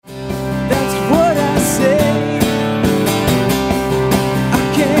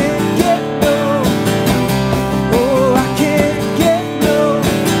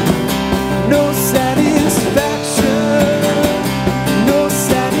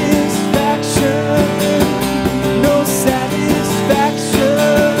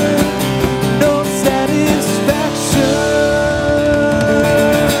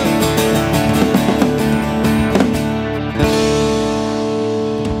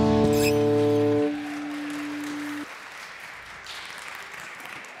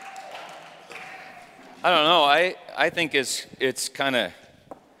I don't know. I think it's kind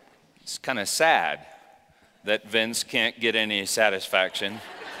of sad that Vince can't get any satisfaction.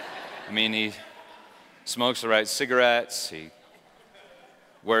 I mean, he smokes the right cigarettes, he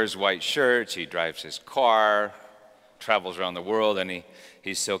wears white shirts, he drives his car, travels around the world, and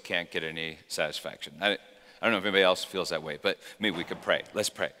he still can't get any satisfaction. I don't know if anybody else feels that way, but maybe we could pray. Let's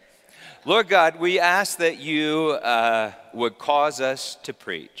pray. Lord God, we ask that you would cause us to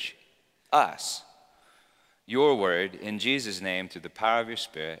preach, us, your word, in Jesus' name, through the power of your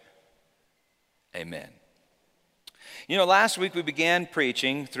Spirit. Amen. You know, last week we began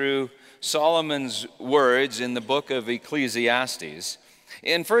preaching through Solomon's words in the book of Ecclesiastes.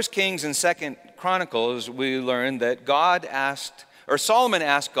 In 1 Kings and 2 Chronicles, we learned that Solomon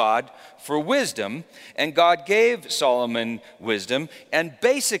asked God for wisdom, and God gave Solomon wisdom, and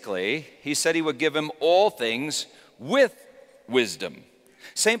basically, he said he would give him all things with wisdom.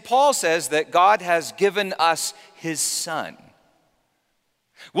 St. Paul says that God has given us his Son.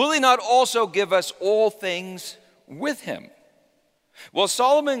 Will he not also give us all things with him? Well,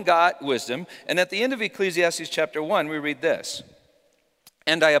 Solomon got wisdom, and at the end of Ecclesiastes chapter 1, we read this.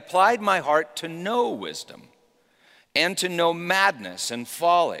 And I applied my heart to know wisdom, and to know madness and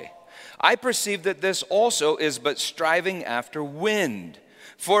folly. I perceive that this also is but striving after wind.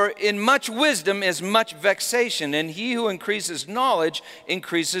 For in much wisdom is much vexation, and he who increases knowledge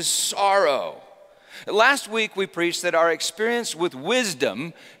increases sorrow. Last week we preached that our experience with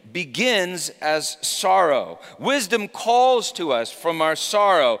wisdom begins as sorrow. Wisdom calls to us from our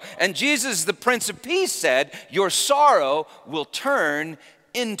sorrow. And Jesus, the Prince of Peace, said, your sorrow will turn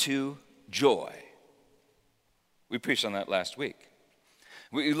into joy. We preached on that last week.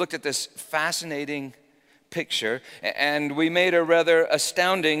 We looked at this fascinating picture, and we made a rather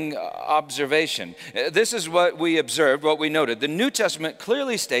astounding observation. This is what we observed, what we noted. The New Testament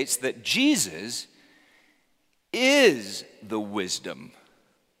clearly states that Jesus is the wisdom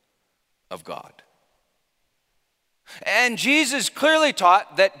of God. And Jesus clearly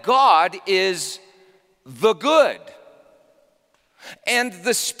taught that God is the good. And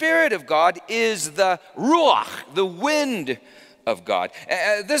the Spirit of God is the ruach, the wind of God.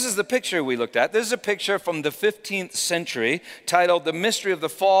 This is the picture we looked at. This is a picture from the 15th century titled The Mystery of the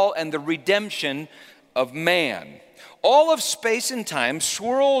Fall and the Redemption of Man. All of space and time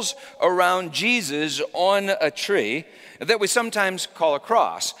swirls around Jesus on a tree that we sometimes call a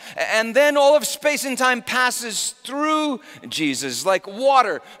cross. And then all of space and time passes through Jesus like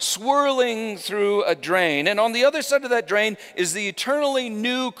water swirling through a drain. And on the other side of that drain is the eternally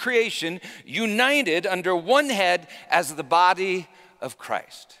new creation united under one head as the body of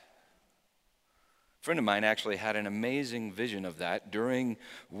Christ. A friend of mine actually had an amazing vision of that during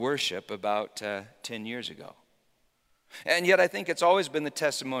worship about 10 years ago. And yet I think it's always been the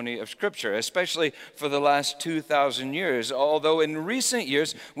testimony of Scripture, especially for the last 2,000 years, although in recent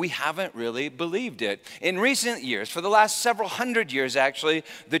years we haven't really believed it. In recent years, for the last several hundred years actually,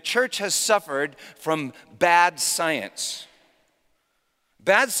 the church has suffered from bad science.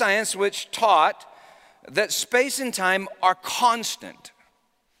 Bad science which taught that space and time are constant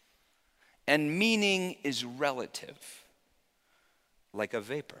and meaning is relative, like a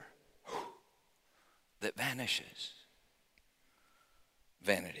vapor that vanishes.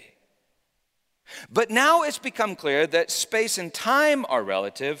 Vanity. But now it's become clear that space and time are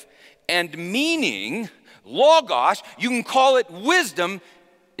relative, and meaning, logos, you can call it wisdom,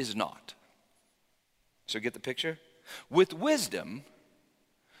 is not. So get the picture? With wisdom,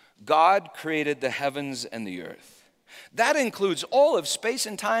 God created the heavens and the earth. That includes all of space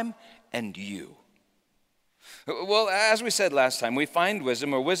and time and you. Well, as we said last time, we find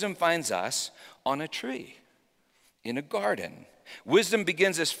wisdom, or wisdom finds us, on a tree, in a garden. Wisdom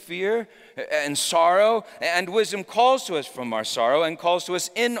begins as fear and sorrow, and wisdom calls to us from our sorrow and calls to us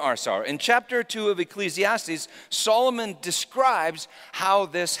in our sorrow. In chapter 2 of Ecclesiastes, Solomon describes how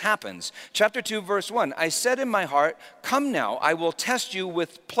this happens. Chapter 2, verse 1, I said in my heart, come now, I will test you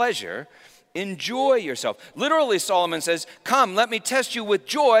with pleasure. Enjoy yourself. Literally, Solomon says, come, let me test you with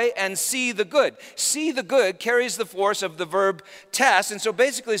joy and see the good. See the good carries the force of the verb test. And so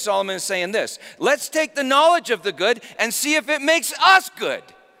basically Solomon is saying this, let's take the knowledge of the good and see if it makes us good.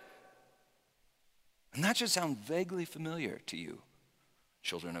 And that should sound vaguely familiar to you,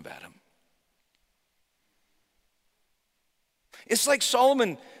 children of Adam. It's like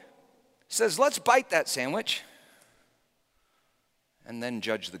Solomon says, let's bite that sandwich and then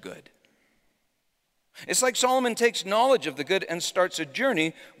judge the good. It's like Solomon takes knowledge of the good and starts a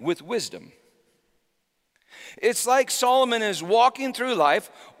journey with wisdom. It's like Solomon is walking through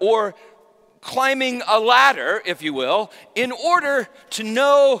life or climbing a ladder, if you will, in order to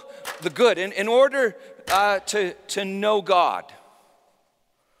know the good, in order to know God.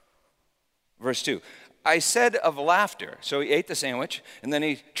 Verse 2, I said of laughter, so he ate the sandwich, and then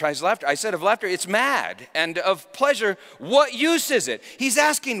he tries laughter. I said of laughter, it's mad, and of pleasure, what use is it? He's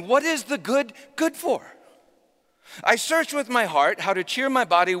asking, what is the good for? I searched with my heart how to cheer my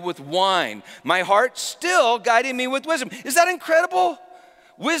body with wine, my heart still guiding me with wisdom. Is that incredible?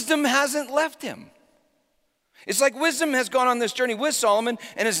 Wisdom hasn't left him. It's like wisdom has gone on this journey with Solomon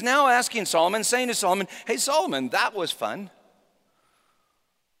and is now asking Solomon, saying to Solomon, hey, Solomon, that was fun,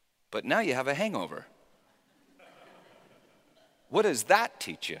 but now you have a hangover. What does that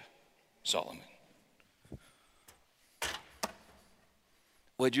teach you, Solomon?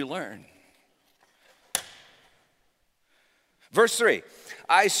 What'd you learn? Verse 3,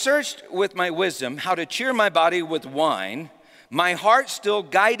 I searched with my wisdom how to cheer my body with wine, my heart still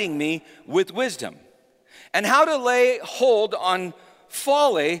guiding me with wisdom, and how to lay hold on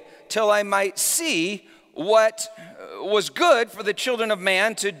folly till I might see what was good for the children of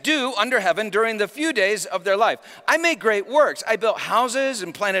man to do under heaven during the few days of their life. I made great works. I built houses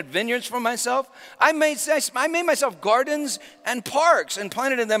and planted vineyards for myself. I made myself gardens and parks and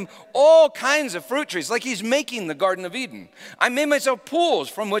planted in them all kinds of fruit trees, like he's making the Garden of Eden. I made myself pools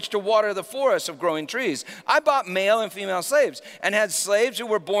from which to water the forests of growing trees. I bought male and female slaves and had slaves who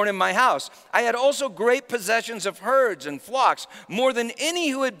were born in my house. I had also great possessions of herds and flocks, more than any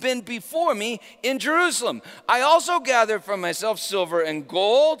who had been before me in Jerusalem. I also gathered for myself silver and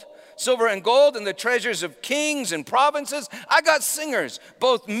gold and the treasures of kings and provinces. I got singers,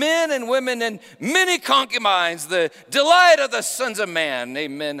 both men and women, and many concubines, the delight of the sons of man.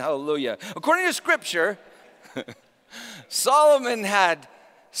 Amen, hallelujah. According to Scripture, Solomon had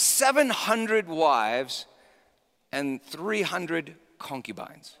 700 wives and 300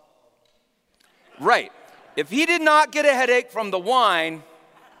 concubines. Right. If he did not get a headache from the wine,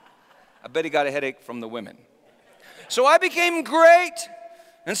 I bet he got a headache from the women. So I became great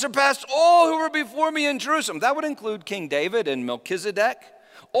and surpassed all who were before me in Jerusalem. That would include King David and Melchizedek.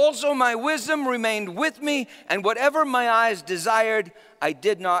 Also my wisdom remained with me, and whatever my eyes desired, I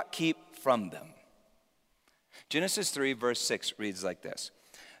did not keep from them. Genesis 3 verse 6 reads like this.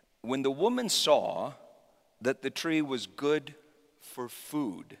 When the woman saw that the tree was good for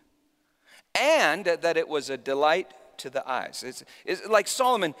food, and that it was a delight to the eyes. It's like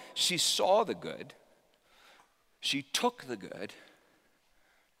Solomon, she saw the good, she took the good,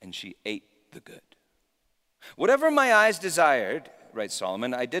 and she ate the good. Whatever my eyes desired, writes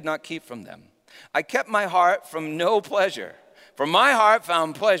Solomon, I did not keep from them. I kept my heart from no pleasure, for my heart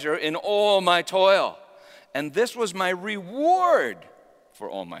found pleasure in all my toil, and this was my reward for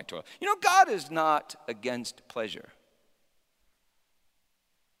all my toil. You know, God is not against pleasure.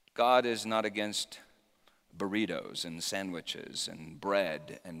 God is not against burritos and sandwiches and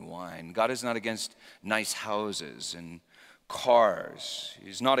bread and wine. God is not against nice houses and cars.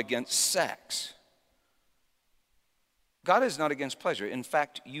 He's not against sex. God is not against pleasure. In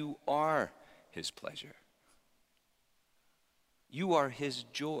fact, you are his pleasure. You are his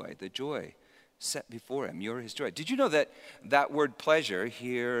joy, the joy set before him. You're his joy. Did you know that that word pleasure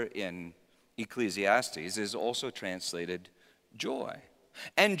here in Ecclesiastes is also translated joy?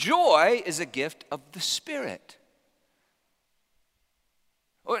 And joy is a gift of the Spirit.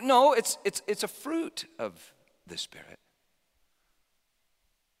 No, it's a fruit of the Spirit.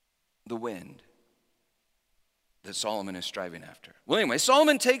 The wind that Solomon is striving after. Well, anyway,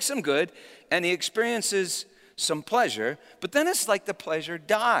 Solomon takes some good and he experiences some pleasure, but then it's like the pleasure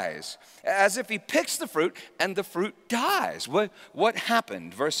dies, as if he picks the fruit and the fruit dies. What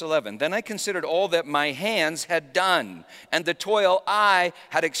happened? Verse 11, then I considered all that my hands had done and the toil I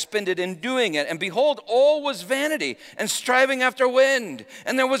had expended in doing it, and behold, all was vanity and striving after wind,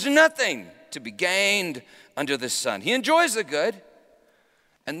 and there was nothing to be gained under the sun. He enjoys the good,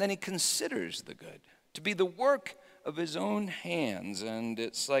 and then he considers the good to be the work of his own hands, and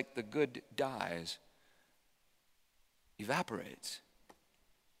it's like the good dies, evaporates.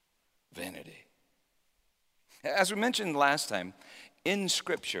 Vanity. As we mentioned last time, in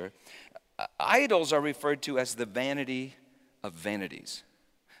Scripture, idols are referred to as the vanity of vanities,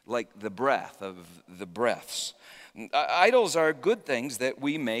 like the breath of the breaths. Idols are good things that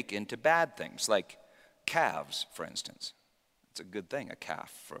we make into bad things, like calves, for instance. It's a good thing, a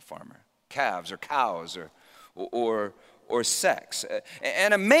calf for a farmer. Calves or cows or sex.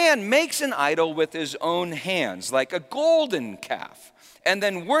 And a man makes an idol with his own hands, like a golden calf, and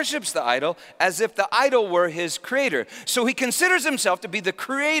then worships the idol as if the idol were his creator. So he considers himself to be the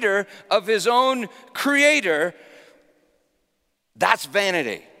creator of his own creator. That's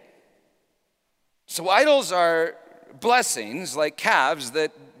vanity. So idols are blessings like calves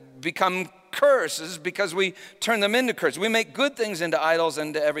that become curses because we turn them into curses. We make good things into idols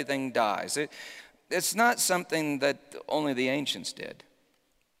and everything dies. It's not something that only the ancients did.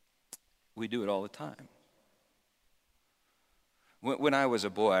 We do it all the time. When I was a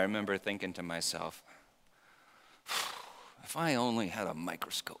boy, I remember thinking to myself, if I only had a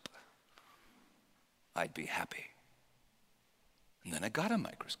microscope, I'd be happy. And then I got a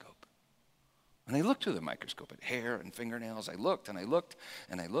microscope. And I looked through the microscope at hair and fingernails. I looked and I looked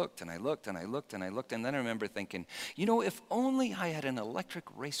and I looked and I looked and I looked and I looked. And then I remember thinking, if only I had an electric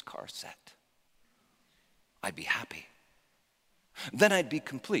race car set, I'd be happy. Then I'd be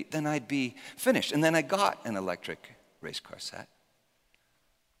complete. Then I'd be finished. And then I got an electric race car set.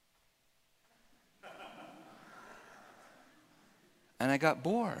 And I got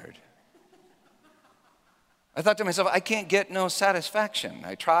bored. I thought to myself, I can't get no satisfaction.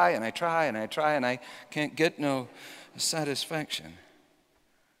 I try and I try and I try and I can't get no satisfaction.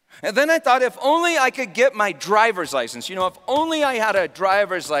 And then I thought, if only I could get my driver's license. If only I had a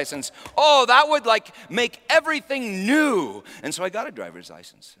driver's license. Oh, that would make everything new. And so I got a driver's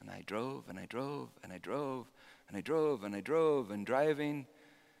license. And I drove and I drove and I drove and I drove and I drove. And driving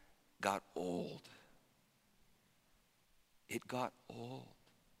got old. It got old.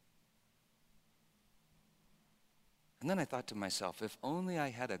 And then I thought to myself, if only I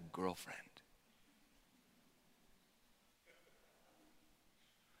had a girlfriend.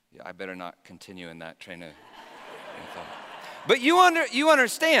 Yeah, I better not continue in that train of thought. But you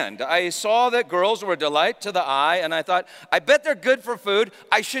understand. I saw that girls were a delight to the eye, and I thought, I bet they're good for food.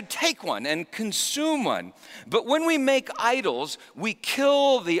 I should take one and consume one. But when we make idols, we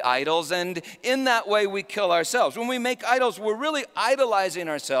kill the idols, and in that way we kill ourselves. When we make idols, we're really idolizing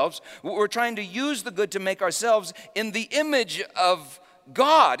ourselves. We're trying to use the good to make ourselves in the image of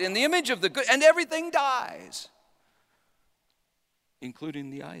God, in the image of the good, and everything dies, including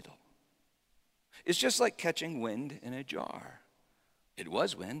the idol. It's just like catching wind in a jar. It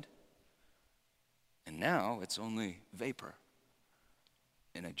was wind, and now it's only vapor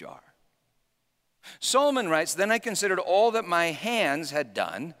in a jar. Solomon writes, then I considered all that my hands had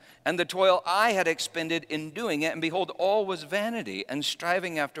done, and the toil I had expended in doing it, and behold, all was vanity and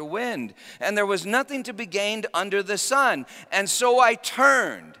striving after wind, and there was nothing to be gained under the sun. And so I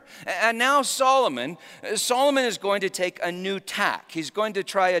turned. And now Solomon is going to take a new tack. He's going to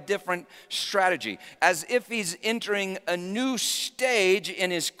try a different strategy, as if he's entering a new stage in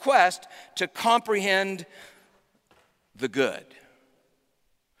his quest to comprehend the good.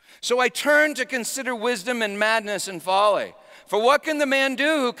 So I turned to consider wisdom and madness and folly. For what can the man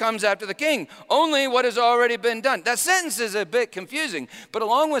do who comes after the king? Only what has already been done. That sentence is a bit confusing, but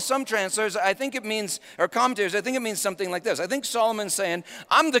along with some translators, I think it means, or commentators, I think it means something like this. I think Solomon's saying,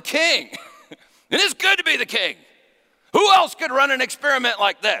 I'm the king. It is good to be the king. Who else could run an experiment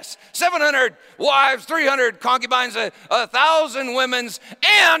like this? 700 wives, 300 concubines, 1,000 women's,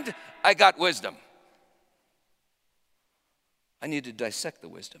 and I got wisdom. I need to dissect the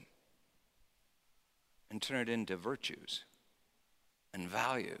wisdom and turn it into virtues and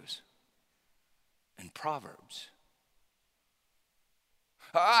values and proverbs.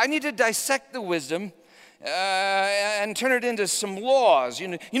 I need to dissect the wisdom and turn it into some laws.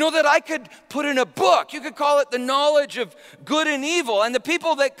 You know that I could put in a book. You could call it the knowledge of good and evil. And the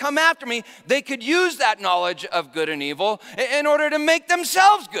people that come after me, they could use that knowledge of good and evil in order to make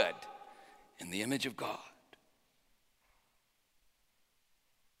themselves good in the image of God.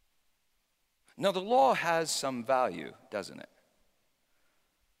 Now, the law has some value, doesn't it?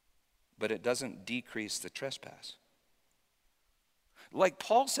 But it doesn't decrease the trespass. Like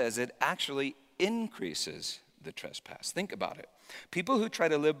Paul says, it actually increases the trespass. Think about it. People who try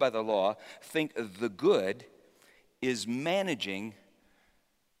to live by the law think the good is managing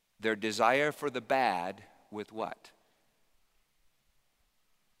their desire for the bad with what?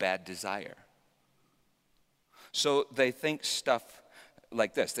 Bad desire. So they think stuff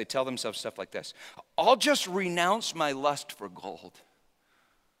like this. They tell themselves stuff like this. I'll just renounce my lust for gold,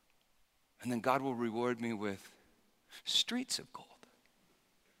 and then God will reward me with streets of gold.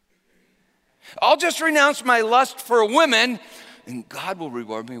 I'll just renounce my lust for women, and God will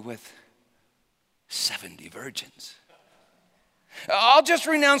reward me with 70 virgins. I'll just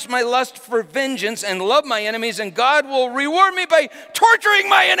renounce my lust for vengeance and love my enemies, and God will reward me by torturing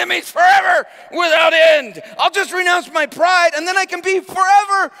my enemies forever without end. I'll just renounce my pride, and then I can be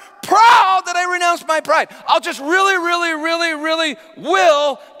forever proud that I renounced my pride. I'll just really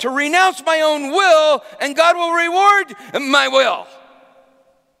will to renounce my own will, and God will reward my will.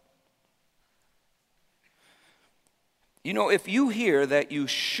 If you hear that you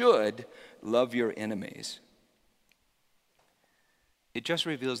should love your enemies, it just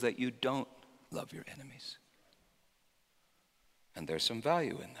reveals that you don't love your enemies. And there's some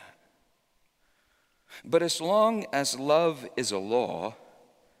value in that. But as long as love is a law,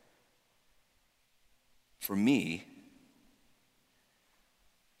 for me,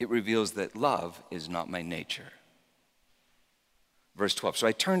 it reveals that love is not my nature. Verse 12, so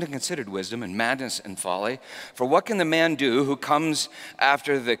I turned and considered wisdom and madness and folly. For what can the man do who comes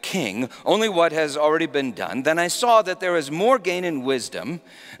after the king? Only what has already been done. Then I saw that there is more gain in wisdom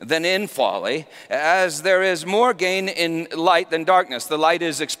than in folly, as there is more gain in light than darkness. The light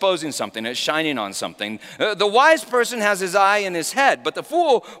is exposing something, it's shining on something. The wise person has his eye in his head, but the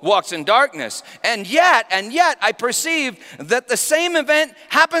fool walks in darkness. And yet, I perceive that the same event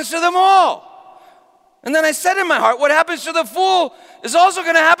happens to them all. And then I said in my heart, what happens to the fool is also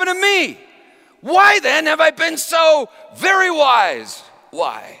going to happen to me. Why then have I been so very wise?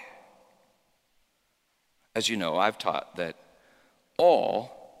 Why? As you know, I've taught that all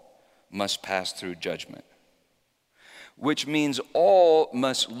must pass through judgment, which means all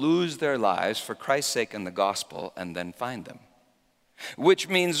must lose their lives for Christ's sake and the gospel and then find them. Which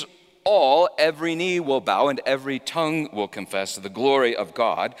means every knee will bow and every tongue will confess to the glory of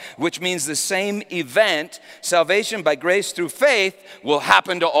God, which means the same event, salvation by grace through faith, will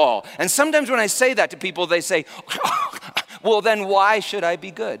happen to all. And sometimes when I say that to people, they say, well, then why should I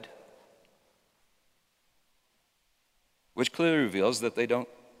be good? Which clearly reveals that they don't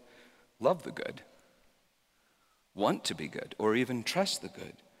love the good, want to be good, or even trust the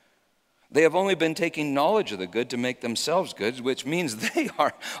good. They have only been taking knowledge of the good to make themselves good, which means they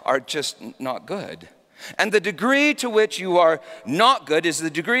are just not good. And the degree to which you are not good is the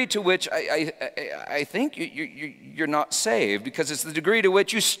degree to which I think you're not saved, because it's the degree to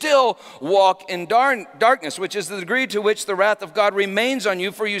which you still walk in darkness, which is the degree to which the wrath of God remains on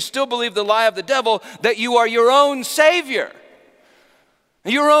you, for you still believe the lie of the devil that you are your own savior,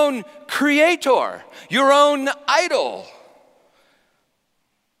 your own creator, your own idol.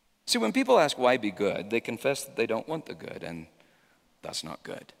 See, when people ask why be good, they confess that they don't want the good, and that's not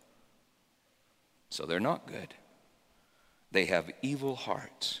good. So they're not good. They have evil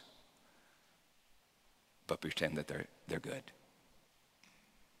hearts, but pretend that they're good.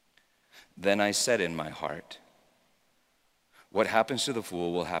 Then I said in my heart, what happens to the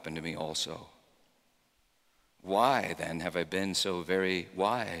fool will happen to me also. Why then have I been so very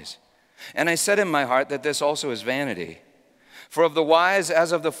wise? And I said in my heart that this also is vanity. For of the wise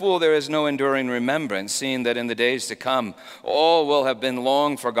as of the fool there is no enduring remembrance, seeing that in the days to come all will have been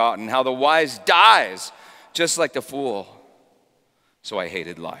long forgotten, how the wise dies just like the fool. So I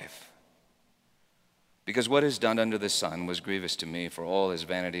hated life, because what is done under the sun was grievous to me, for all is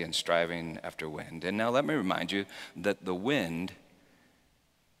vanity and striving after wind. And now let me remind you that the wind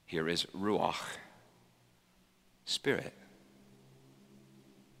here is ruach, spirit.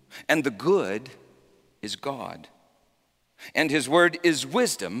 And the good is God. And his word is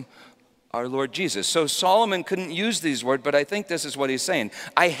wisdom, our Lord Jesus. So Solomon couldn't use these words, but I think this is what he's saying.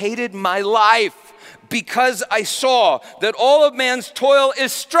 I hated my life because I saw that all of man's toil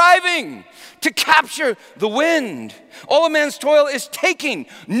is striving to capture the wind. All of man's toil is taking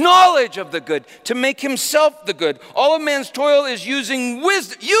knowledge of the good to make himself the good. All of man's toil is using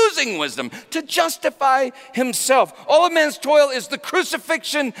wisdom to justify himself. All of man's toil is the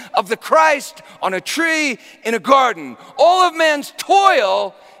crucifixion of the Christ on a tree in a garden. All of man's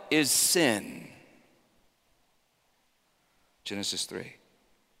toil is sin. Genesis 3.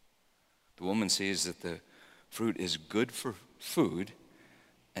 The woman sees that the fruit is good for food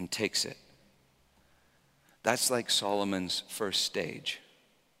and takes it. That's like Solomon's first stage.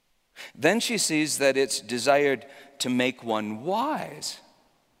 Then she sees that it's desired to make one wise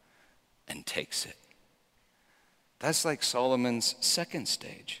and takes it. That's like Solomon's second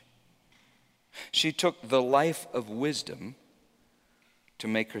stage. She took the life of wisdom to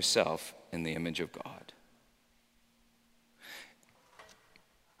make herself in the image of God.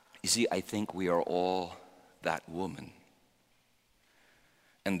 You see, I think we are all that woman.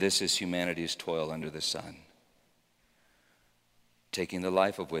 And this is humanity's toil under the sun. Taking the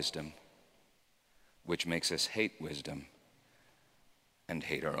life of wisdom, which makes us hate wisdom and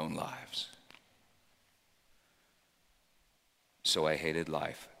hate our own lives. So I hated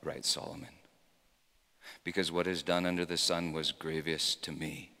life, writes Solomon, because what is done under the sun was grievous to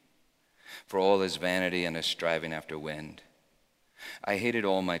me. For all is vanity and a striving after wind. I hated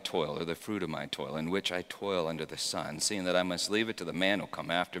all my toil, or the fruit of my toil, in which I toil under the sun, seeing that I must leave it to the man who'll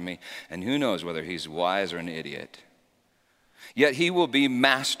come after me, and who knows whether he's wise or an idiot. Yet he will be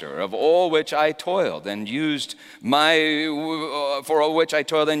master of all which I toiled and used used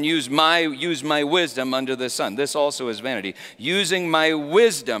my wisdom under the sun. This also is vanity. Using my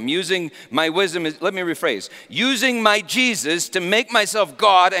wisdom is, let me rephrase, using my Jesus to make myself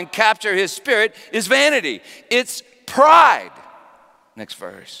God and capture his spirit is vanity. It's pride. Next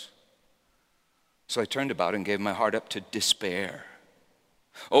verse. So I turned about and gave my heart up to despair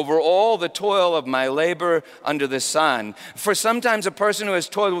over all the toil of my labor under the sun. For sometimes a person who has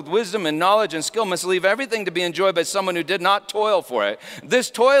toiled with wisdom and knowledge and skill must leave everything to be enjoyed by someone who did not toil for it.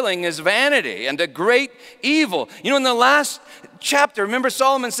 This toiling is vanity and a great evil. You know, in the last chapter, remember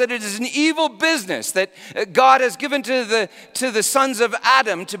Solomon said it is an evil business that God has given to the sons of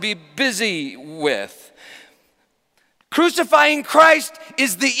Adam to be busy with. Crucifying Christ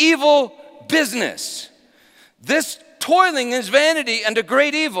is the evil business. This toiling is vanity and a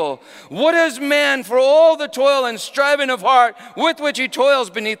great evil. What is man for all the toil and striving of heart with which he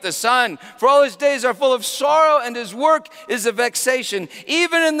toils beneath the sun? For all his days are full of sorrow, and his work is a vexation.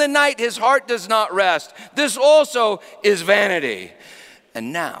 Even in the night his heart does not rest. This also is vanity.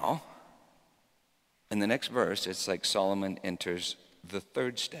 And now, in the next verse, it's like Solomon enters the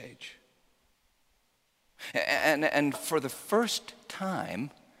third stage. And for the first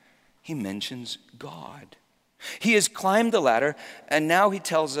time, he mentions God. He has climbed the ladder, and now he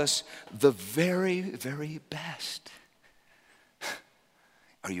tells us the very, very best.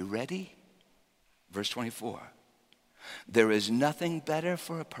 Are you ready? Verse 24. There is nothing better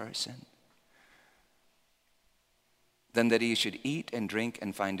for a person than that he should eat and drink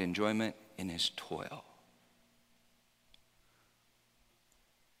and find enjoyment in his toil.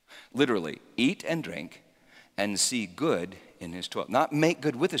 Literally, eat and drink and see good in his toil. Not make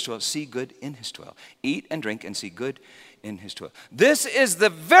good with his toil, see good in his toil. Eat and drink and see good in his toil. This is the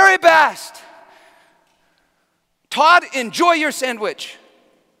very best. Todd, enjoy your sandwich.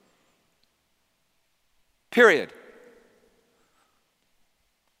 Period.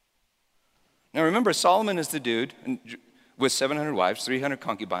 Now remember, Solomon is the dude with 700 wives, 300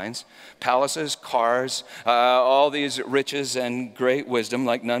 concubines, palaces, cars, all these riches and great wisdom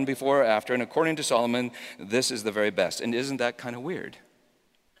like none before or after. And according to Solomon, this is the very best. And isn't that kind of weird?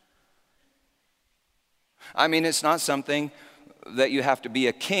 I mean, it's not something that you have to be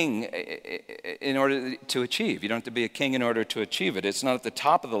a king in order to achieve. You don't have to be a king in order to achieve it. It's not at the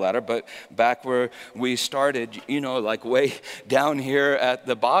top of the ladder, but back where we started, you know, like way down here at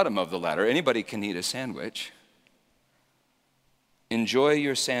the bottom of the ladder. Anybody can eat a sandwich. Enjoy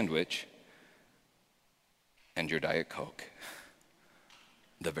your sandwich and your Diet Coke.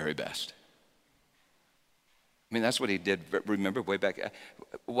 The very best. I mean, that's what he did, remember, way back.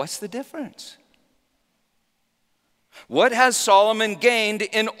 What's the difference? What has Solomon gained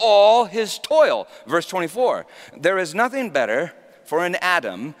in all his toil? Verse 24. There is nothing better for an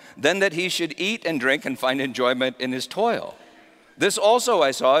Adam than that he should eat and drink and find enjoyment in his toil. This also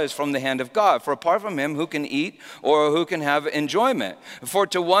I saw is from the hand of God. For apart from him, who can eat or who can have enjoyment? For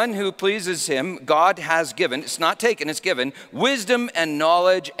to one who pleases him, God has given, it's not taken, it's given, wisdom and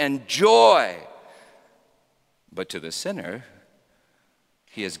knowledge and joy. But to the sinner,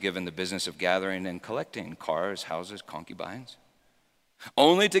 he has given the business of gathering and collecting cars, houses, concubines,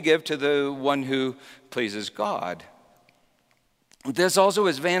 only to give to the one who pleases God. This also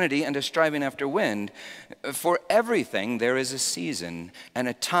is vanity and a striving after wind. For everything there is a season and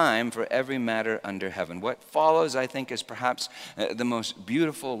a time for every matter under heaven. What follows, I think, is perhaps the most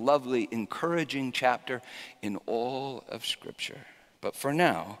beautiful, lovely, encouraging chapter in all of Scripture. But for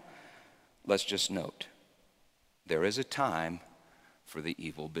now, let's just note, there is a time for the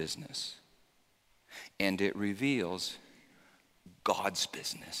evil business. And it reveals God's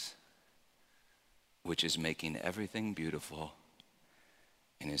business, which is making everything beautiful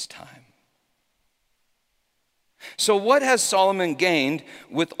in his time. So what has Solomon gained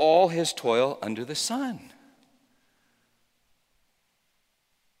with all his toil under the sun?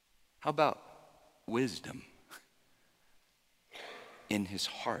 How about wisdom in his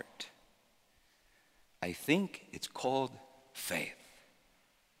heart? I think it's called faith.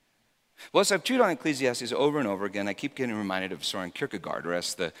 Well, as I've chewed on Ecclesiastes over and over again, I keep getting reminded of Soren Kierkegaard, or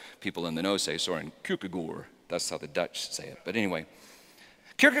as the people in the know say, Soren Kierkegaard. That's how the Dutch say it. But anyway,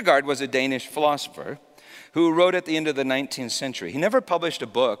 Kierkegaard was a Danish philosopher who wrote at the end of the 19th century. He never published a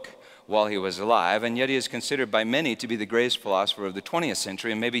book while he was alive, and yet he is considered by many to be the greatest philosopher of the 20th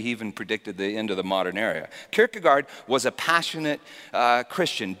century, and maybe he even predicted the end of the modern era. Kierkegaard was a passionate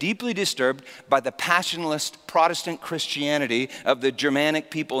Christian, deeply disturbed by the passionless Protestant Christianity of the Germanic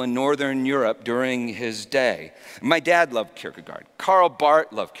people in Northern Europe during his day. My dad loved Kierkegaard. Karl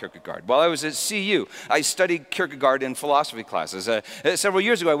Barth loved Kierkegaard. While I was at CU, I studied Kierkegaard in philosophy classes. Several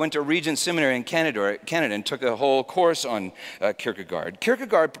years ago, I went to Regent Seminary in Canada and took a whole course on Kierkegaard.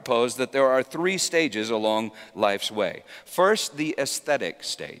 Kierkegaard proposed that there are 3 stages along life's way. First, the aesthetic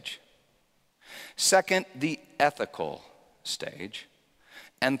stage. Second, the ethical stage.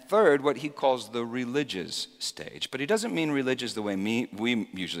 And third, what he calls the religious stage. But he doesn't mean religious the way we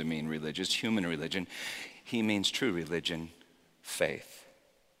usually mean religious, human religion. He means true religion, faith.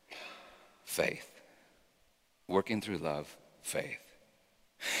 Faith. Working through love, faith.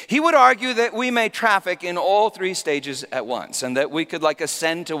 He would argue that we may traffic in all 3 stages at once, and that we could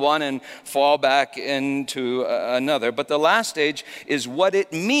ascend to one and fall back into another. But the last stage is what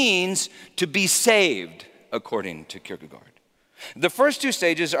it means to be saved, according to Kierkegaard. The first 2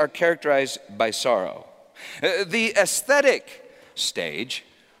 stages are characterized by sorrow. The aesthetic stage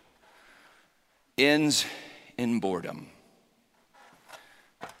ends in boredom.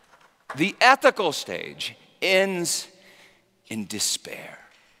 The ethical stage ends in despair.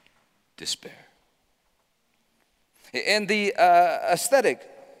 Despair. In the aesthetic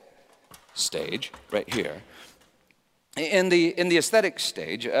stage, right here, in the aesthetic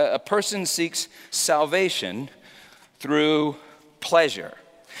stage, a person seeks salvation through pleasure.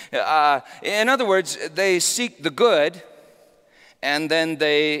 In other words, they seek the good, and then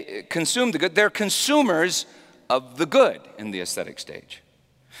they consume the good. They're consumers of the good in the aesthetic stage.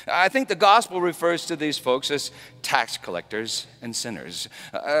 I think the gospel refers to these folks as tax collectors and sinners,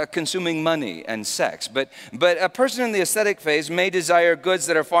 consuming money and sex. But a person in the aesthetic phase may desire goods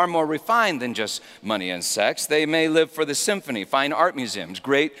that are far more refined than just money and sex. They may live for the symphony, fine art museums,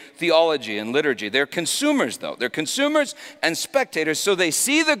 great theology and liturgy. They're consumers, though. They're consumers and spectators, so they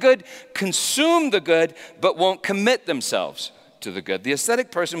see the good, consume the good, but won't commit themselves to the good. The aesthetic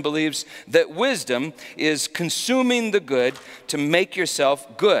person believes that wisdom is consuming the good to make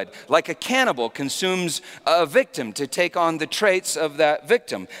yourself good, like a cannibal consumes a victim to take on the traits of that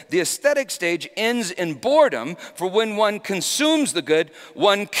victim. The aesthetic stage ends in boredom, for when one consumes the good,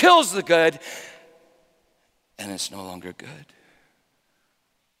 one kills the good, and it's no longer good.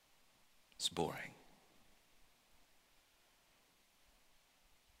 It's boring.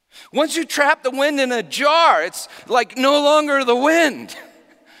 Once you trap the wind in a jar, it's like no longer the wind,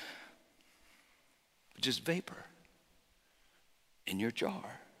 but just vapor in your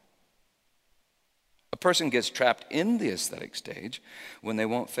jar. A person gets trapped in the aesthetic stage when they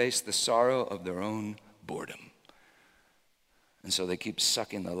won't face the sorrow of their own boredom. And so they keep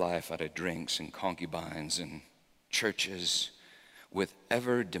sucking the life out of drinks and concubines and churches with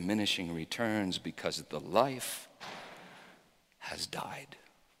ever diminishing returns because the life has died.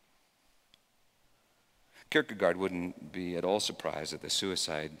 Kierkegaard wouldn't be at all surprised at the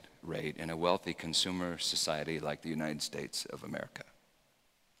suicide rate in a wealthy consumer society like the United States of America.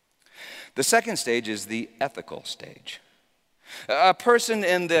 The second stage is the ethical stage. A person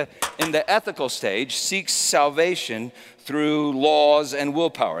in the ethical stage seeks salvation through laws and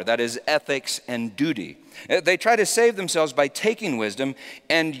willpower, that is, ethics and duty. They try to save themselves by taking wisdom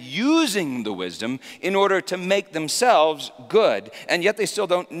and using the wisdom in order to make themselves good, and yet they still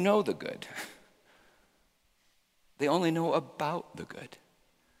don't know the good. They only know about the good.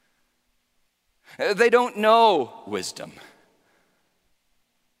 They don't know wisdom.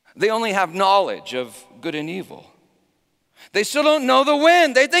 They only have knowledge of good and evil. They still don't know the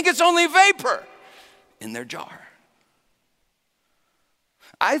wind. They think it's only vapor in their jar.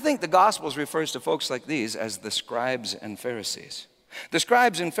 I think the Gospels refers to folks like these as the scribes and Pharisees. The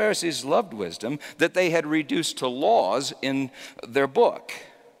scribes and Pharisees loved wisdom that they had reduced to laws in their book.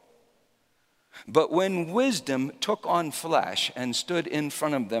 But when wisdom took on flesh and stood in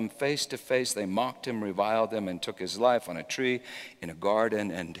front of them face to face, they mocked him, reviled him, and took his life on a tree in a garden,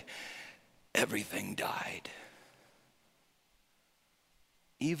 and everything died.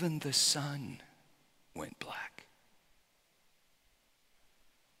 Even the sun went black.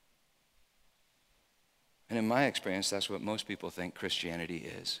 And in my experience, that's what most people think Christianity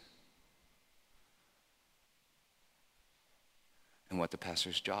is. And what the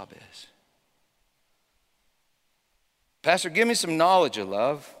pastor's job is. Pastor, give me some knowledge of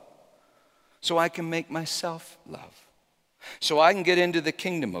love so I can make myself love. So I can get into the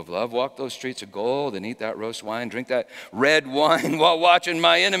kingdom of love, walk those streets of gold and eat that roast wine, drink that red wine while watching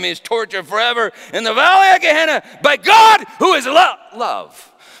my enemies torture forever in the valley of Gehenna by God who is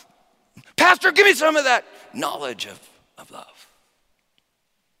love. Pastor, give me some of that knowledge of love.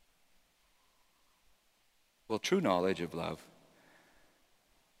 Well, true knowledge of love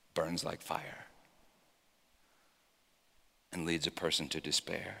burns like fire and leads a person to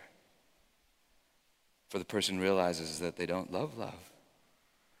despair. For the person realizes that they don't love love,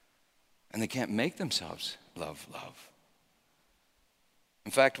 and they can't make themselves love love.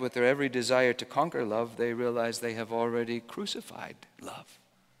 In fact, with their every desire to conquer love, they realize they have already crucified love.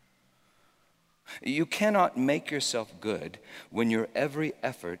 You cannot make yourself good when your every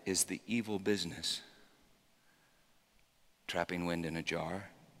effort is the evil business. Trapping wind in a jar,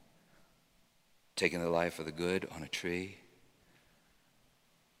 taking the life of the good on a tree,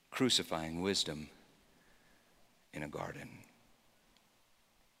 crucifying wisdom in a garden.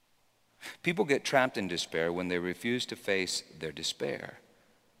 People get trapped in despair when they refuse to face their despair.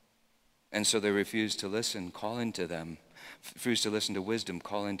 And so they refuse to listen, call into them, refuse to listen to wisdom,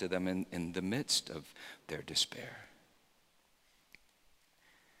 call into them in the midst of their despair.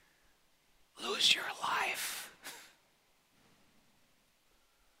 Lose your life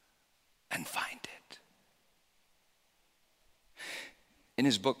and find it. In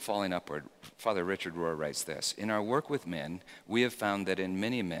his book, Falling Upward, Father Richard Rohr writes this: in our work with men, we have found that in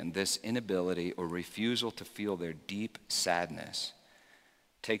many men, this inability or refusal to feel their deep sadness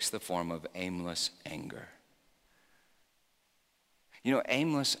takes the form of aimless anger. You know,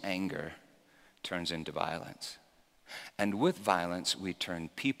 aimless anger turns into violence. And with violence, we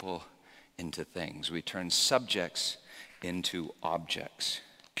turn people into things. We turn subjects into objects.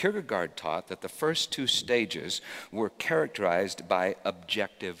 Kierkegaard taught that the first two stages were characterized by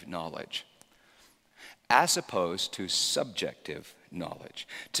objective knowledge, as opposed to subjective knowledge.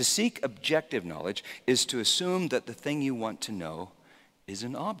 To seek objective knowledge is to assume that the thing you want to know is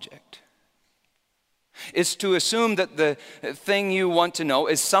an object. It's to assume that the thing you want to know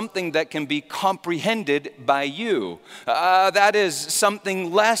is something that can be comprehended by you. That is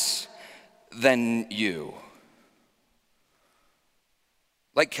something less than you.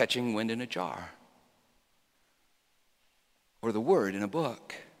 Like catching wind in a jar, or the word in a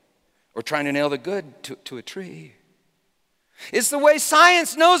book, or trying to nail the good to a tree. It's the way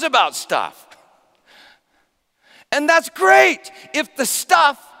science knows about stuff. And that's great if the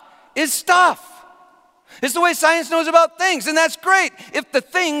stuff is stuff. It's the way science knows about things, and that's great if the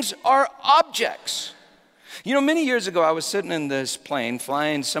things are objects. You know, many years ago, I was sitting in this plane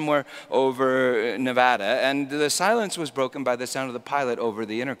flying somewhere over Nevada, and the silence was broken by the sound of the pilot over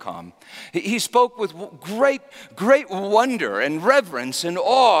the intercom. He spoke with great wonder and reverence and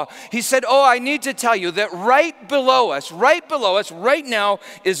awe. He said, "Oh, I need to tell you that right below us right now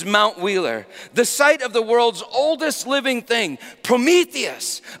is Mount Wheeler, the site of the world's oldest living thing,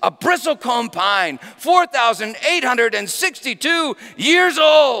 Prometheus, a bristlecone pine, 4,862 years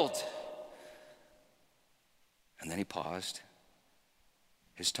old." And then he paused.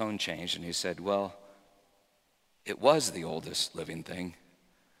 His tone changed, and he said, "Well, it was the oldest living thing.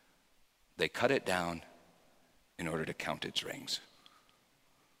 They cut it down in order to count its rings."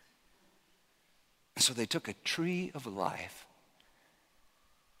 And so they took a tree of life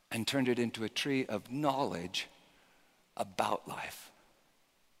and turned it into a tree of knowledge about life,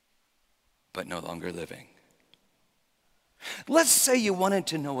 but no longer living. Let's say you wanted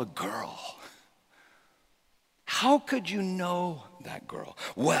to know a girl. How could you know that girl?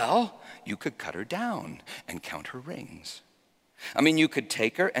 Well, you could cut her down and count her rings. I mean, you could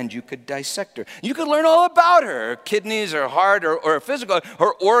take her and you could dissect her. You could learn all about her kidneys, her heart, or physical,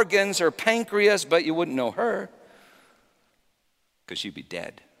 her organs, her pancreas, but you wouldn't know her because she'd be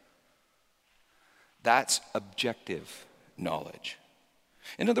dead. That's objective knowledge.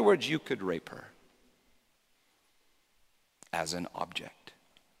 In other words, you could rape her as an object.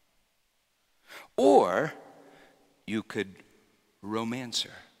 Or you could romance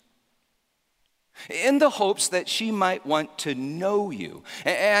her in the hopes that she might want to know you.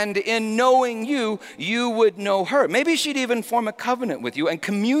 And in knowing you, you would know her. Maybe she'd even form a covenant with you and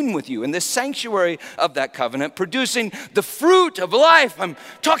commune with you in the sanctuary of that covenant, producing the fruit of life. I'm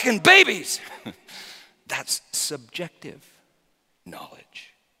talking babies. That's subjective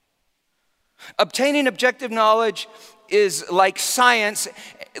knowledge. Obtaining objective knowledge is like science.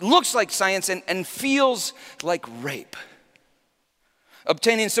 It looks like science and feels like rape.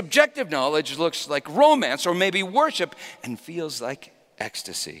 Obtaining subjective knowledge looks like romance or maybe worship and feels like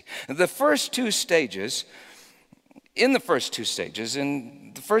ecstasy. In the first two stages,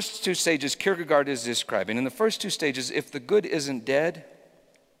 Kierkegaard is describing, in the first two stages, if the good isn't dead,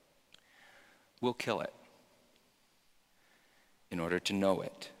 we'll kill it in order to know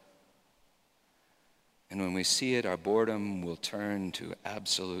it. And when we see it, our boredom will turn to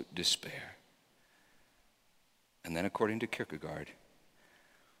absolute despair. And then, according to Kierkegaard,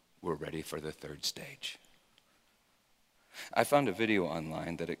 we're ready for the third stage. I found a video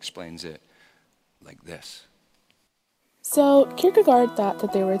online that explains it like this. So Kierkegaard thought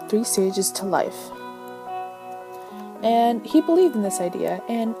that there were 3 stages to life. And he believed in this idea,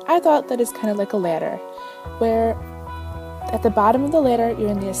 and I thought that it's kind of like a ladder, where at the bottom of the ladder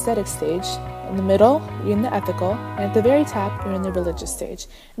you're in the aesthetic stage, in the middle you're in the ethical, and at the very top you're in the religious stage.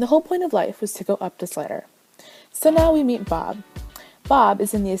 And the whole point of life was to go up this ladder. So now we meet Bob. Bob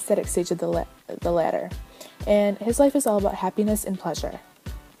is in the aesthetic stage of the ladder, and his life is all about happiness and pleasure.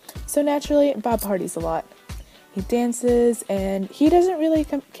 So naturally, Bob parties a lot. He dances, and he doesn't really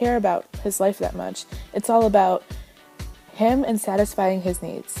care about his life that much. It's all about him and satisfying his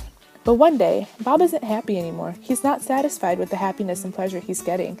needs. But one day, Bob isn't happy anymore. He's not satisfied with the happiness and pleasure he's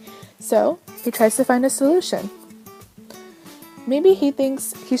getting. So he tries to find a solution. Maybe he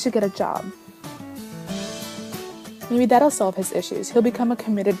thinks he should get a job. Maybe that'll solve his issues. He'll become a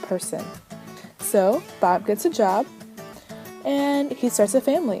committed person. So Bob gets a job, and he starts a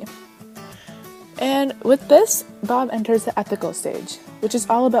family. And with this, Bob enters the ethical stage, which is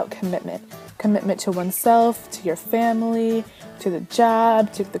all about commitment. Commitment to oneself, to your family, to the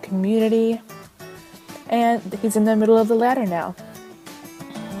job, to the community. And he's in the middle of the ladder now.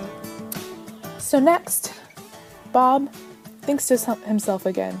 So next, Bob thinks to himself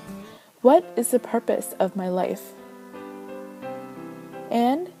again, what is the purpose of my life?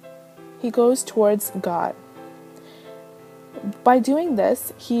 And he goes towards God. By doing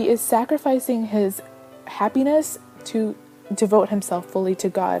this, he is sacrificing his happiness to devote himself fully to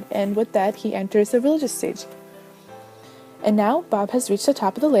God, and with that, he enters the religious stage. And now, Bob has reached the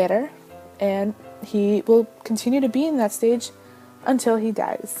top of the ladder, and he will continue to be in that stage until he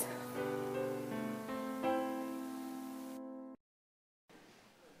dies.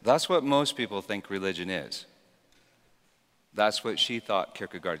 That's what most people think religion is. That's what she thought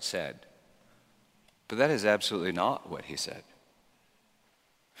Kierkegaard said. But that is absolutely not what he said.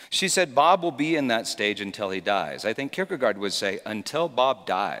 She said Bob will be in that stage until he dies. I think Kierkegaard would say until Bob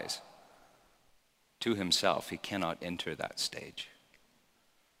dies to himself, he cannot enter that stage.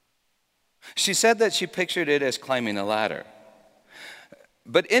 She said that she pictured it as climbing a ladder.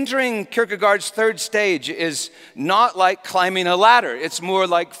 But entering Kierkegaard's third stage is not like climbing a ladder. It's more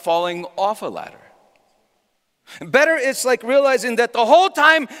like falling off a ladder. Better, it's like realizing that the whole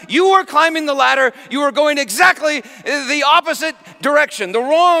time you were climbing the ladder, you were going exactly the opposite direction, the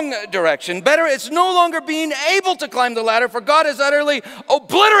wrong direction. Better, it's no longer being able to climb the ladder, for God has utterly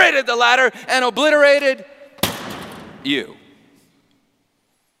obliterated the ladder and obliterated you.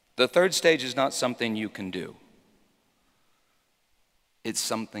 The third stage is not something you can do. It's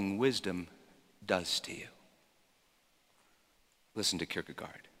something wisdom does to you. Listen to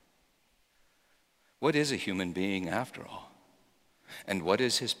Kierkegaard. What is a human being after all? And what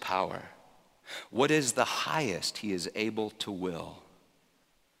is his power? What is the highest he is able to will?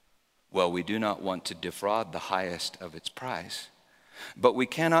 Well, we do not want to defraud the highest of its price, but we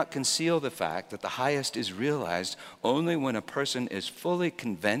cannot conceal the fact that the highest is realized only when a person is fully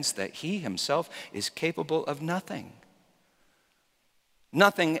convinced that he himself is capable of nothing.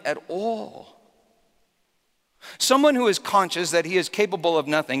 Nothing at all. Someone who is conscious that he is capable of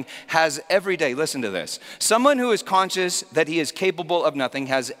nothing has every day, listen to this. Someone who is conscious that he is capable of nothing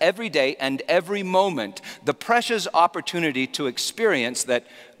has every day and every moment the precious opportunity to experience that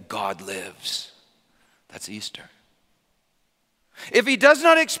God lives. That's Easter. If he does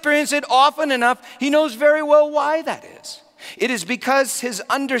not experience it often enough, he knows very well why that is. It is because his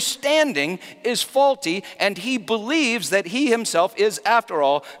understanding is faulty and he believes that he himself is, after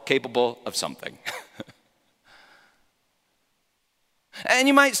all, capable of something. And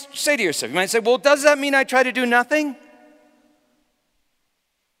you might say to yourself, you might say, well, does that mean I try to do nothing?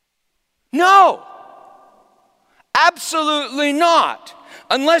 No, absolutely not.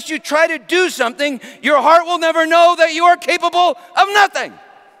 Unless you try to do something, your heart will never know that you are capable of nothing.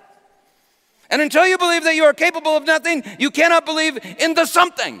 And until you believe that you are capable of nothing, you cannot believe in the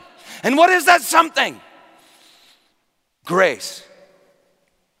something. And what is that something? Grace.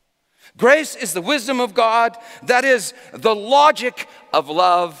 Grace is the wisdom of God. That is the logic of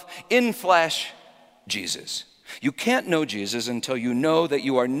love in flesh, Jesus. You can't know Jesus until you know that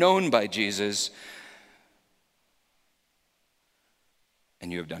you are known by Jesus,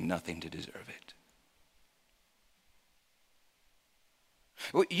 and you have done nothing to deserve it.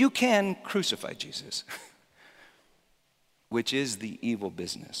 You can crucify Jesus, which is the evil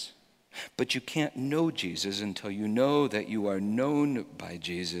business. But you can't know Jesus until you know that you are known by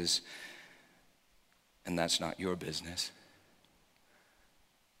Jesus, and that's not your business.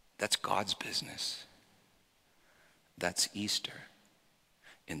 That's God's business. That's Easter.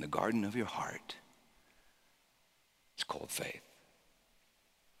 In the garden of your heart, it's called faith.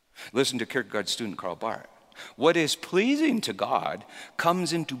 Listen to Kierkegaard's student Karl Barth. What is pleasing to God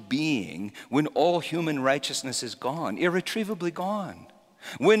comes into being when all human righteousness is gone, irretrievably gone.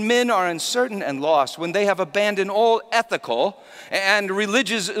 When men are uncertain and lost, when they have abandoned all ethical and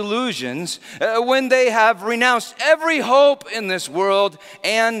religious illusions, when they have renounced every hope in this world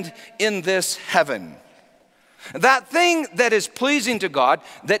and in this heaven. That thing that is pleasing to God,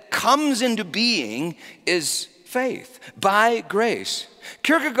 that comes into being, is faith, by grace.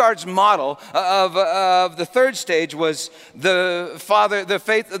 Kierkegaard's model of the third stage was the father of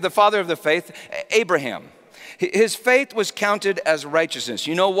the faith, Abraham. His faith was counted as righteousness.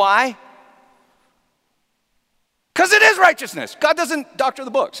 You know why? Because it is righteousness. God doesn't doctor the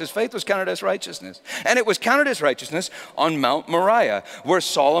books. His faith was counted as righteousness. And it was counted as righteousness on Mount Moriah, where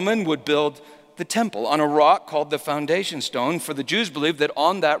Solomon would build the temple on a rock called the foundation stone. For the Jews believed that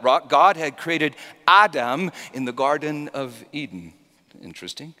on that rock, God had created Adam in the Garden of Eden.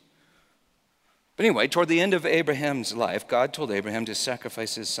 Interesting. But anyway, toward the end of Abraham's life, God told Abraham to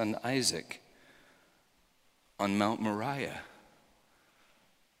sacrifice his son Isaac on Mount Moriah,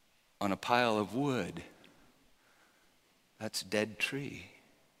 on a pile of wood. That's dead tree.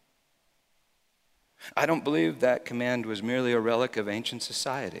 I don't believe that command was merely a relic of ancient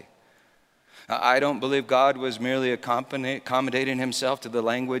society. I don't believe God was merely accommodating himself to the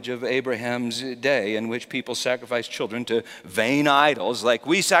language of Abraham's day, in which people sacrifice children to vain idols, like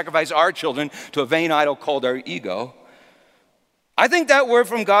we sacrifice our children to a vain idol called our ego. I think that word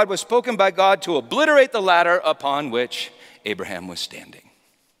from God was spoken by God to obliterate the ladder upon which Abraham was standing.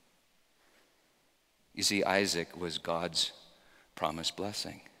 You see, Isaac was God's promised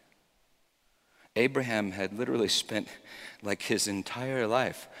blessing. Abraham had literally spent like his entire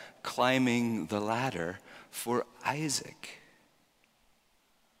life climbing the ladder for Isaac.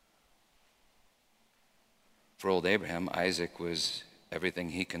 For old Abraham, Isaac was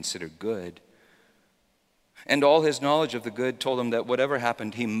everything he considered good. And all his knowledge of the good told him that whatever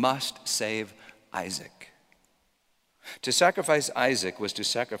happened, he must save Isaac. To sacrifice Isaac was to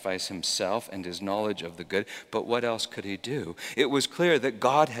sacrifice himself and his knowledge of the good, but what else could he do? It was clear that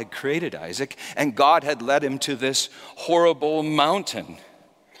God had created Isaac, and God had led him to this horrible mountain.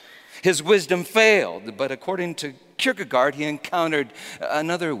 His wisdom failed, but according to Kierkegaard, he encountered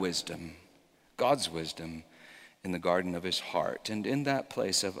another wisdom, God's wisdom, in the garden of his heart. And in that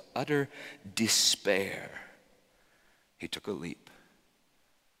place of utter despair, he took a leap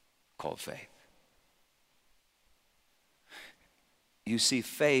called faith. You see,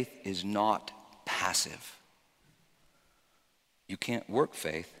 faith is not passive. You can't work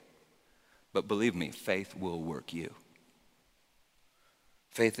faith, but believe me, faith will work you.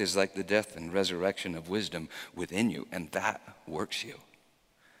 Faith is like the death and resurrection of wisdom within you, and that works you.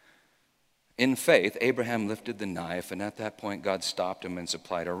 In faith, Abraham lifted the knife, and at that point, God stopped him and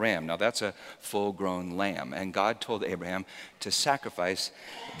supplied a ram. Now, that's a full-grown lamb, and God told Abraham to sacrifice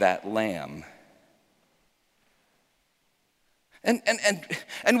that lamb.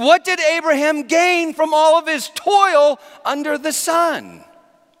 And what did Abraham gain from all of his toil under the sun?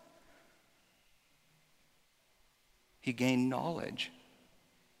 He gained knowledge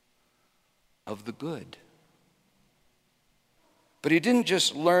of the good. But he didn't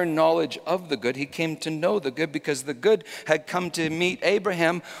just learn knowledge of the good, he came to know the good, because the good had come to meet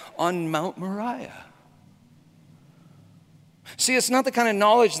Abraham on Mount Moriah. See, it's not the kind of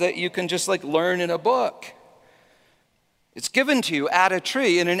knowledge that you can just learn in a book. It's given to you at a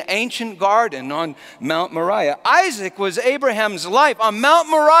tree in an ancient garden on Mount Moriah. Isaac was Abraham's life. On Mount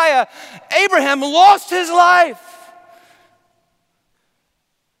Moriah, Abraham lost his life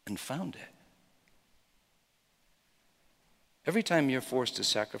and found it. Every time you're forced to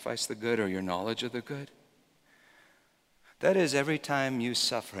sacrifice the good or your knowledge of the good, that is every time you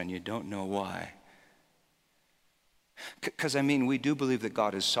suffer and you don't know why. Because, we do believe that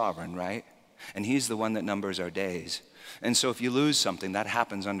God is sovereign, right? And he's the one that numbers our days. And so if you lose something, that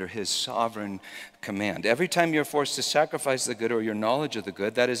happens under his sovereign command. Every time you're forced to sacrifice the good or your knowledge of the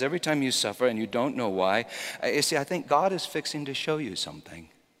good, that is every time you suffer and you don't know why. You see, I think God is fixing to show you something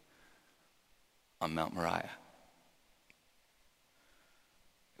on Mount Moriah.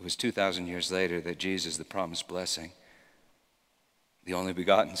 It was 2,000 years later that Jesus, the promised blessing, the only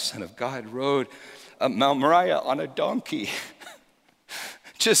begotten Son of God, rode up Mount Moriah on a donkey.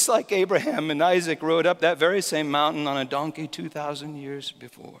 Just like Abraham and Isaac rode up that very same mountain on a donkey 2,000 years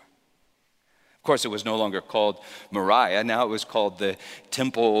before. Of course, it was no longer called Moriah. Now it was called the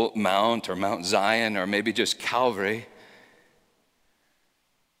Temple Mount or Mount Zion or maybe just Calvary.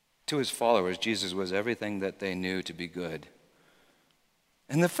 To his followers, Jesus was everything that they knew to be good.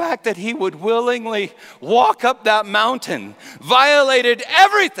 And the fact that he would willingly walk up that mountain violated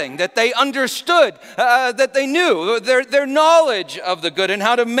everything that they understood, that they knew, their knowledge of the good and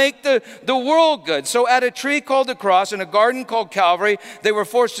how to make the world good. So at a tree called the cross, in a garden called Calvary, they were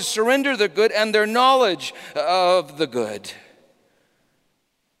forced to surrender the good and their knowledge of the good.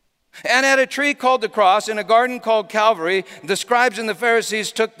 And at a tree called the cross, in a garden called Calvary, the scribes and the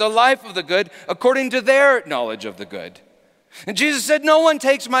Pharisees took the life of the good according to their knowledge of the good. And Jesus said, no one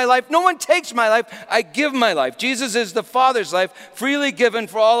takes my life. No one takes my life. I give my life. Jesus is the Father's life, freely given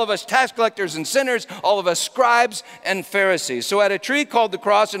for all of us tax collectors and sinners, all of us scribes and Pharisees. So at a tree called the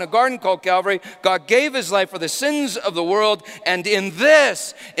cross, in a garden called Calvary, God gave his life for the sins of the world. And in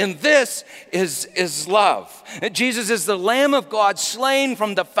this is love. Jesus is the Lamb of God slain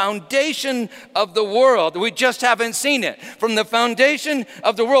from the foundation of the world. We just haven't seen it. From the foundation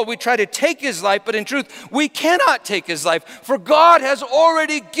of the world, we try to take his life, but in truth, we cannot take his life. For God has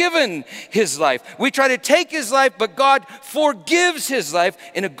already given his life. We try to take his life, but God forgives his life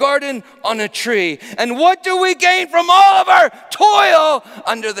in a garden on a tree. And what do we gain from all of our toil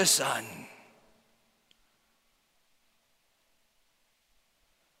under the sun?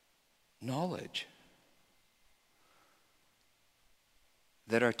 Knowledge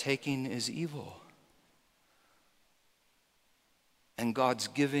that our taking is evil and God's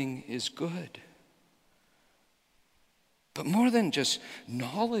giving is good. But more than just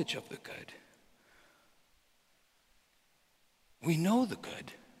knowledge of the good, we know the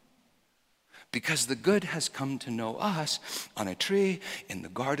good because the good has come to know us on a tree in the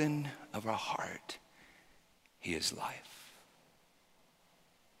garden of our heart. He is life.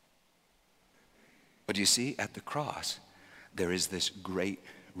 But you see, at the cross, there is this great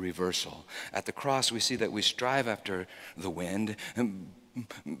reversal. At the cross, we see that we strive after the wind,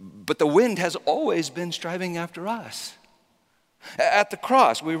 but the wind has always been striving after us. At the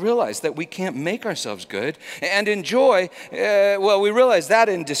cross, we realize that we can't make ourselves good. And in joy, we realize that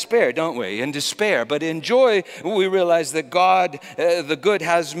in despair, don't we? In despair. But in joy, we realize that God, the good,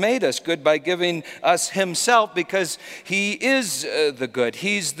 has made us good by giving us himself because he is the good.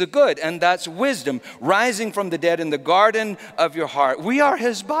 He's the good. And that's wisdom, rising from the dead in the garden of your heart. We are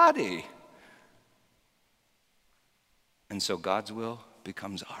his body. And so God's will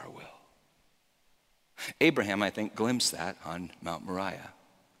becomes our will. Abraham, I think, glimpsed that on Mount Moriah.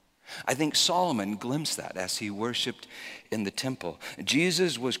 I think Solomon glimpsed that as he worshiped in the temple.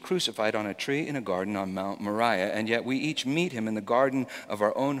 Jesus was crucified on a tree in a garden on Mount Moriah, and yet we each meet him in the garden of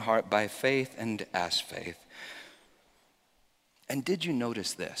our own heart by faith and as faith. And did you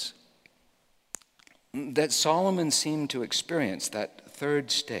notice this? That Solomon seemed to experience that third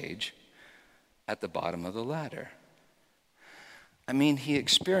stage at the bottom of the ladder. I mean, he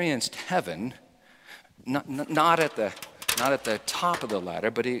experienced heaven not at the top of the ladder,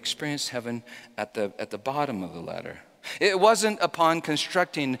 but he experienced heaven at the bottom of the ladder. It wasn't upon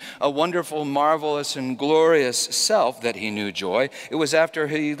constructing a wonderful, marvelous, and glorious self that he knew joy. It was after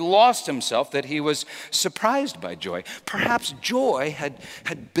he lost himself that he was surprised by joy. Perhaps joy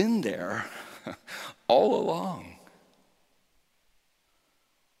had been there all along.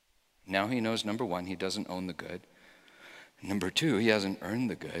 Now he knows, number one, he doesn't own the good. Number two, he hasn't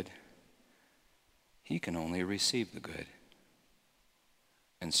earned the good. He can only receive the good.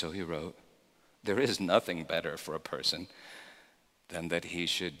 And so he wrote, there is nothing better for a person than that he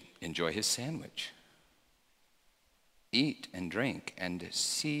should enjoy his sandwich, eat and drink, and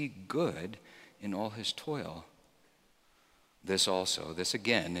see good in all his toil. This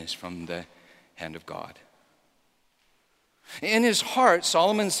again, is from the hand of God. In his heart,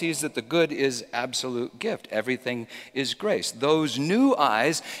 Solomon sees that the good is absolute gift. Everything is grace. Those new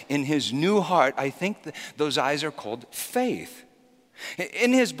eyes in his new heart, I think those eyes are called faith.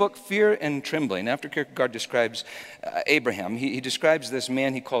 In his book, Fear and Trembling, after Kierkegaard describes Abraham, he describes this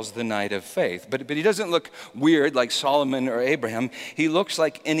man he calls the Knight of Faith. But he doesn't look weird like Solomon or Abraham. He looks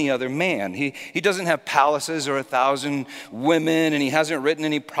like any other man. He doesn't have palaces or 1,000 women, and he hasn't written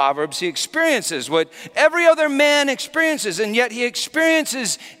any proverbs. He experiences what every other man experiences, and yet he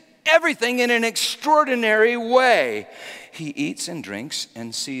experiences everything in an extraordinary way. He eats and drinks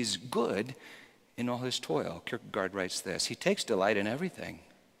and sees good in all his toil. Kierkegaard writes this: he takes delight in everything.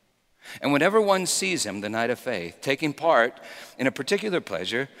 And whenever one sees him, the Knight of Faith, taking part in a particular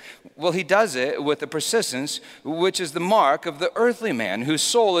pleasure, well, he does it with a persistence which is the mark of the earthly man whose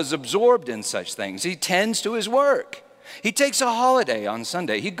soul is absorbed in such things. He tends to his work. He takes a holiday on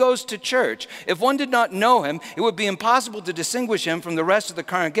Sunday. He goes to church. If one did not know him, it would be impossible to distinguish him from the rest of the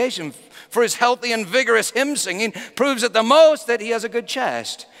congregation, for his healthy and vigorous hymn singing proves at the most that he has a good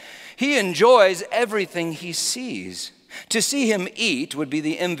chest. He enjoys everything he sees. To see him eat would be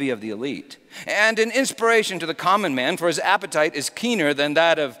the envy of the elite, and an inspiration to the common man, for his appetite is keener than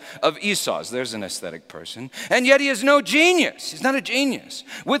that of Esau's. There's an aesthetic person. And yet he is no genius. He's not a genius.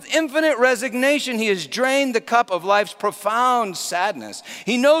 With infinite resignation, he has drained the cup of life's profound sadness.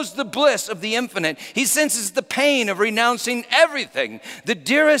 He knows the bliss of the infinite. He senses the pain of renouncing everything, the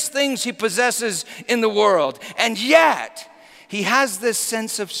dearest things he possesses in the world. And yet, he has this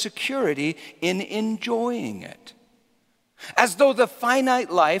sense of security in enjoying it. As though the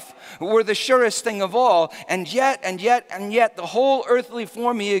finite life were the surest thing of all, and yet, the whole earthly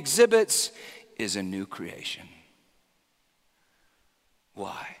form he exhibits is a new creation.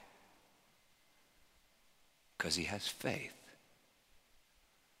 Why? Because he has faith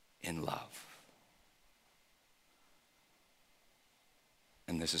in love.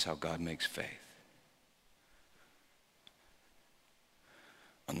 And this is how God makes faith.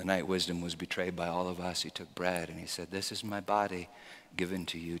 On the night wisdom was betrayed by all of us, he took bread and he said, "This is my body given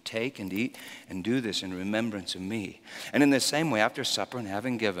to you. Take and eat and do this in remembrance of me." And in the same way, after supper and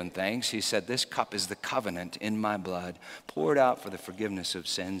having given thanks, he said, "This cup is the covenant in my blood, poured out for the forgiveness of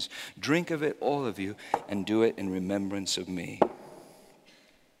sins. Drink of it, all of you, and do it in remembrance of me."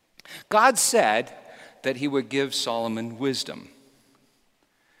 God said that he would give Solomon wisdom.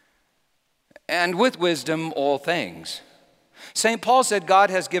 And with wisdom, all things. St. Paul said,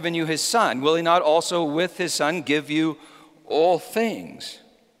 God has given you his son. Will he not also with his son give you all things?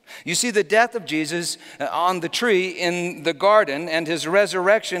 You see, the death of Jesus on the tree in the garden and his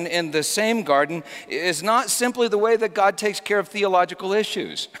resurrection in the same garden is not simply the way that God takes care of theological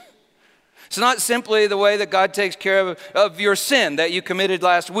issues. It's not simply the way that God takes care of your sin that you committed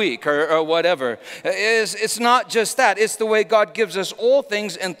last week or whatever. It's not just that. It's the way God gives us all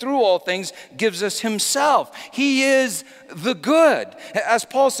things, and through all things gives us himself. He is the good. As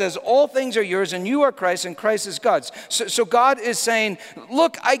Paul says, all things are yours and you are Christ and Christ is God's. So God is saying,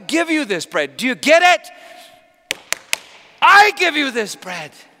 look, I give you this bread. Do you get it? I give you this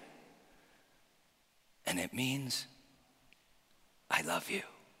bread. And it means I love you.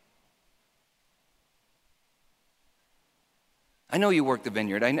 I know you worked the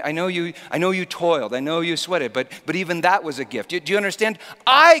vineyard. I know you toiled. I know you sweated. But even that was a gift. Do you understand?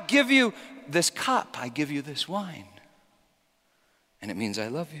 I give you this cup. I give you this wine. And it means I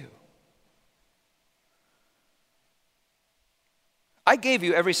love you. I gave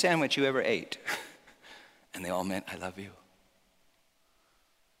you every sandwich you ever ate. And they all meant I love you.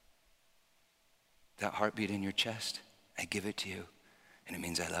 That heartbeat in your chest, I give it to you. And it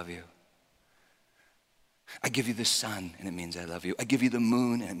means I love you. I give you the sun, and it means I love you. I give you the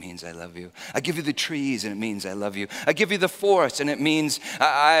moon, and it means I love you. I give you the trees, and it means I love you. I give you the forest, and it means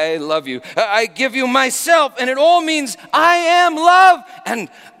I love you. I give you myself, and it all means I am love, and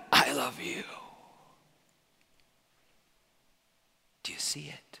I love you. Do you see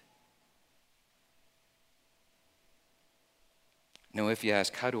it? Now, if you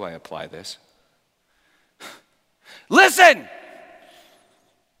ask, how do I apply this? Listen!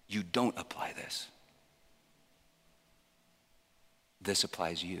 You don't apply this. This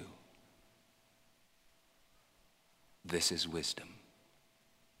applies you. This is wisdom.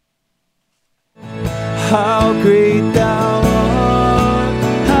 How great thou art,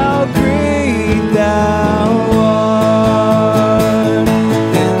 how great thou art.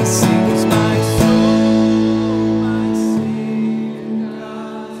 Then sings my soul, my Savior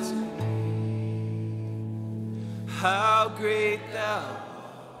God to me. How great thou art,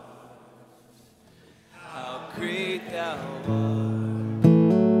 how great thou art.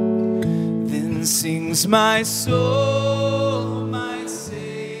 Sings my soul, my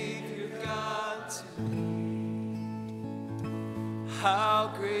Savior God to me.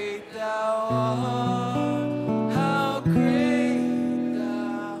 How great thou art, how great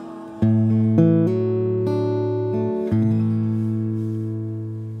thou art.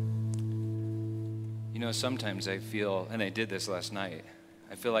 You know, sometimes I feel, and I did this last night,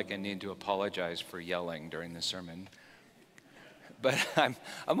 I feel like I need to apologize for yelling during the sermon. But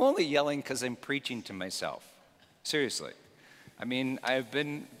I'm only yelling because I'm preaching to myself. Seriously. I mean, I've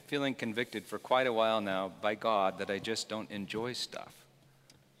been feeling convicted for quite a while now by God that I just don't enjoy stuff.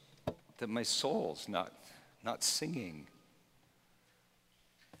 That my soul's not singing.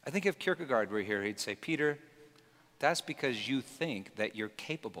 I think if Kierkegaard were here, he'd say, Peter, that's because you think that you're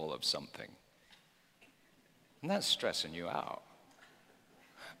capable of something. And that's stressing you out.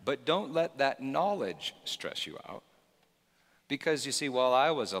 But don't let that knowledge stress you out. Because, you see, while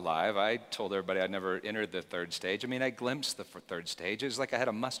I was alive, I told everybody I'd never entered the third stage. I mean, I glimpsed the third stage. It was like I had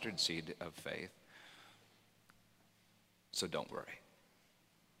a mustard seed of faith. So don't worry.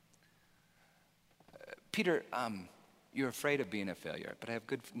 Peter, you're afraid of being a failure, but I have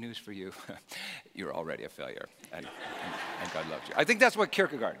good news for you. You're already a failure, and God loves you. I think that's what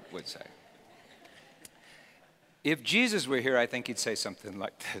Kierkegaard would say. If Jesus were here, I think he'd say something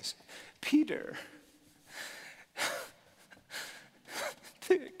like this. Peter,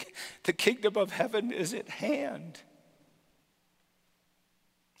 the kingdom of heaven is at hand.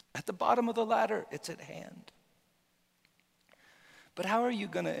 At the bottom of the ladder, it's at hand. But how are you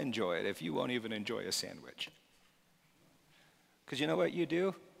going to enjoy it if you won't even enjoy a sandwich? Because you know what you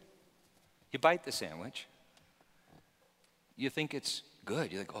do? You bite the sandwich. You think it's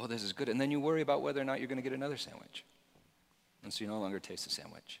good. You're like, oh, this is good. And then you worry about whether or not you're going to get another sandwich. And so you no longer taste the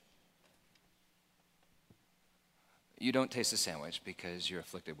sandwich. You don't taste the sandwich because you're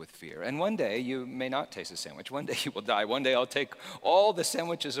afflicted with fear. And one day you may not taste the sandwich. One day you will die. One day I'll take all the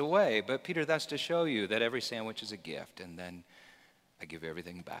sandwiches away. But Peter, that's to show you that every sandwich is a gift. And then I give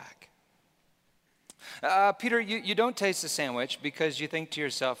everything back. Peter, you don't taste the sandwich because you think to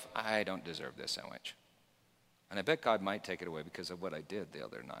yourself, I don't deserve this sandwich. And I bet God might take it away because of what I did the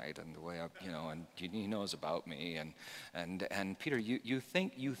other night and the way and he knows about me. And Peter, you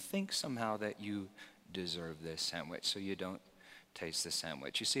think somehow that you deserve this sandwich, so you don't taste the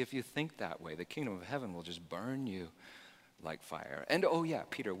sandwich. You see, if you think that way, the kingdom of heaven will just burn you like fire. And oh yeah,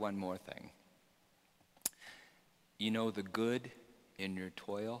 Peter, one more thing. You know the good in your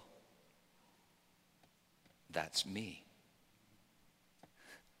toil? That's me.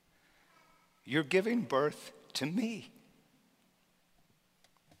 You're giving birth to me.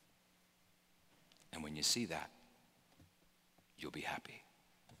 And when you see that, you'll be happy.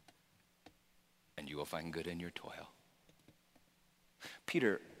 And you will find good in your toil.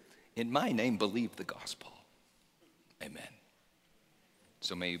 Peter, in my name, believe the gospel. Amen.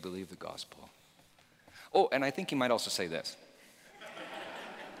 So may you believe the gospel. Oh, and I think he might also say this.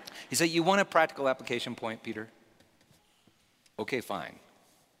 He said, you want a practical application point, Peter? Okay, fine.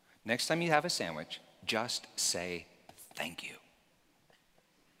 Next time you have a sandwich, just say thank you.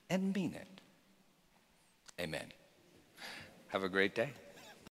 And mean it. Amen. Have a great day.